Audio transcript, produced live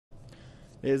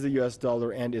Is the U.S.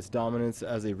 dollar and its dominance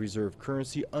as a reserve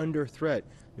currency under threat?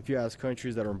 If you ask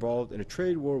countries that are involved in a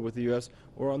trade war with the U.S.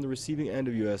 or on the receiving end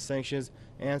of U.S. sanctions,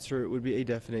 answer would be a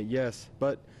definite yes.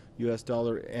 But U.S.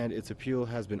 dollar and its appeal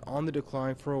has been on the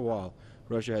decline for a while.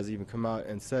 Russia has even come out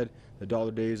and said the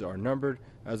dollar days are numbered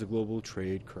as a global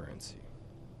trade currency.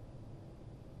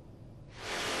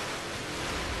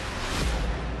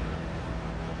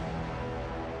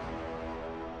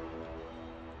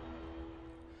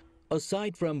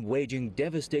 Aside from waging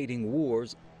devastating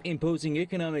wars, imposing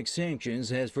economic sanctions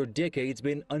has for decades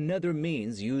been another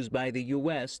means used by the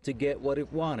U.S. to get what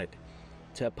it wanted.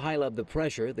 To pile up the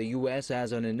pressure, the U.S.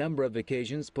 has on a number of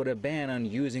occasions put a ban on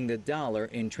using the dollar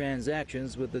in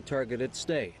transactions with the targeted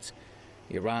states.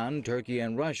 Iran, Turkey,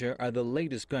 and Russia are the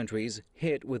latest countries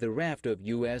hit with a raft of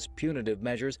U.S. punitive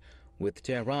measures, with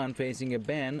Tehran facing a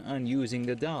ban on using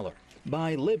the dollar.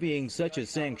 By levying such a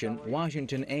sanction,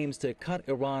 Washington aims to cut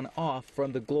Iran off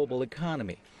from the global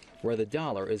economy, where the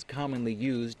dollar is commonly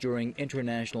used during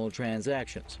international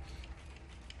transactions.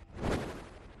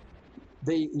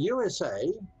 The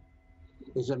USA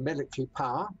is a military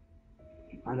power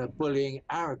and a bullying,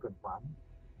 arrogant one.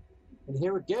 And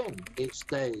here again, its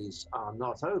days are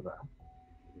not over,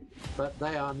 but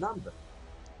they are numbered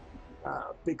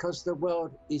because the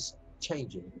world is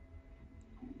changing.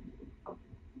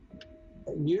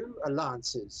 New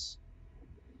alliances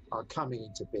are coming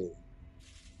into being.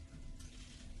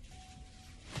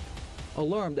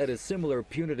 Alarmed at a similar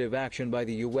punitive action by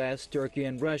the U.S., Turkey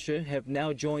and Russia have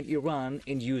now joined Iran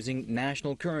in using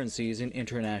national currencies in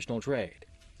international trade.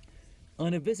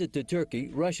 On a visit to Turkey,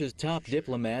 Russia's top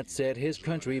diplomat said his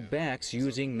country backs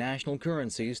using national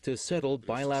currencies to settle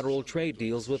bilateral trade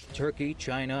deals with Turkey,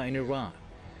 China, and Iran.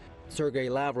 Sergei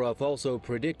Lavrov also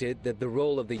predicted that the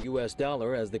role of the U.S.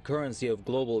 dollar as the currency of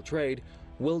global trade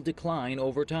will decline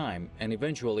over time and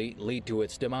eventually lead to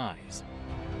its demise.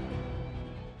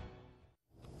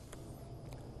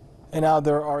 And now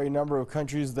there are a number of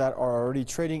countries that are already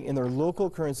trading in their local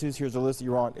currencies. Here's a list.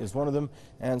 Iran is one of them,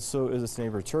 and so is its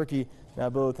neighbor Turkey. Now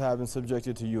both have been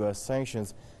subjected to U.S.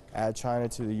 sanctions. Add China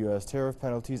to the U.S. tariff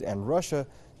penalties, and Russia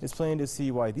is plain to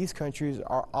see why these countries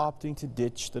are opting to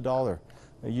ditch the dollar.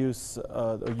 The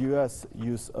U.S.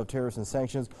 use of tariffs and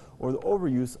sanctions, or the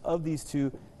overuse of these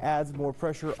two, adds more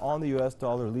pressure on the U.S.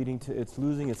 dollar, leading to its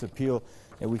losing its appeal.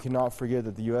 And we cannot forget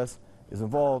that the U.S. is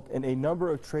involved in a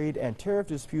number of trade and tariff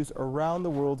disputes around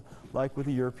the world, like with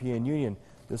the European Union.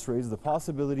 This raises the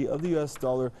possibility of the U.S.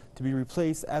 dollar to be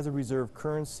replaced as a reserve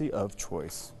currency of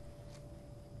choice.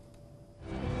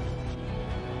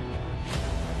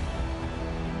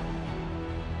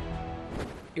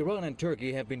 Iran and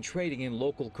Turkey have been trading in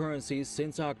local currencies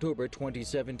since October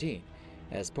 2017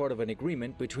 as part of an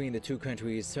agreement between the two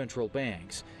countries' central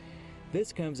banks.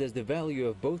 This comes as the value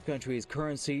of both countries'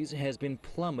 currencies has been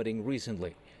plummeting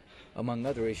recently. Among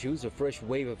other issues, a fresh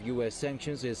wave of U.S.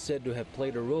 sanctions is said to have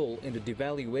played a role in the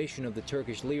devaluation of the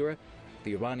Turkish lira,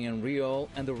 the Iranian rial,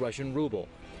 and the Russian ruble.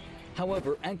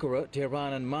 However, Ankara,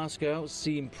 Tehran, and Moscow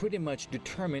seem pretty much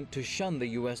determined to shun the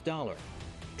U.S. dollar.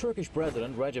 Turkish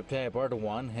President Recep Tayyip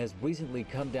Erdogan has recently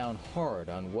come down hard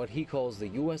on what he calls the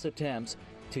U.S. attempts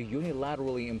to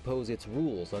unilaterally impose its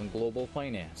rules on global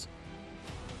finance.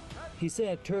 He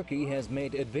said Turkey has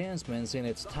made advancements in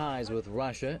its ties with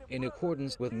Russia in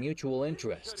accordance with mutual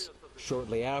interests.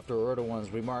 Shortly after Erdogan's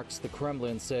remarks, the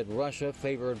Kremlin said Russia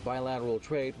favored bilateral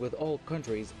trade with all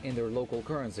countries in their local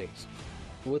currencies.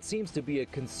 What seems to be a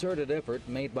concerted effort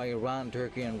made by Iran,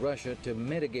 Turkey, and Russia to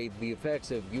mitigate the effects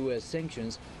of U.S.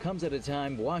 sanctions comes at a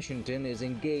time Washington is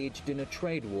engaged in a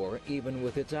trade war even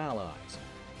with its allies.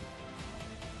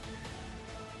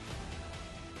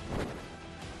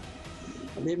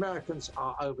 The Americans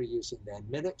are overusing their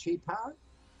military power.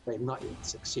 They've not yet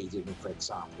succeeded in, for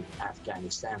example, in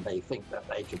Afghanistan. They think that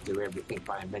they can do everything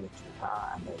by military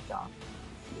power, and they can't.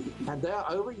 And they're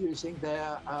overusing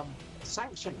their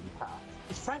sanctioning power.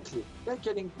 And frankly, they're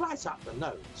getting right up the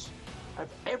nose of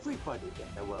everybody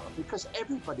in the world, because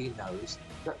everybody knows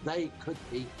that they could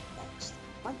be next.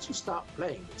 Once you start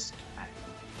playing this game,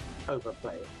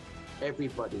 overplay it,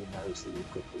 everybody knows that you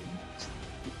could be next.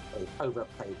 They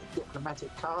overplay the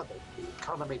diplomatic card, the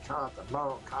economy card, the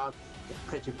moral card, the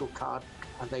political card,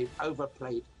 and they've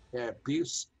overplayed their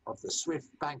abuse of the SWIFT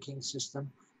banking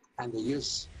system and the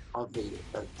use of the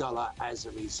dollar as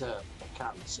a reserve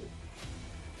currency.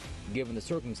 Given the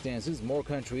circumstances, more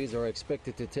countries are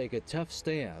expected to take a tough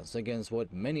stance against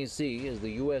what many see as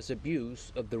the U.S.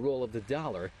 abuse of the role of the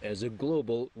dollar as a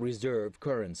global reserve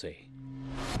currency.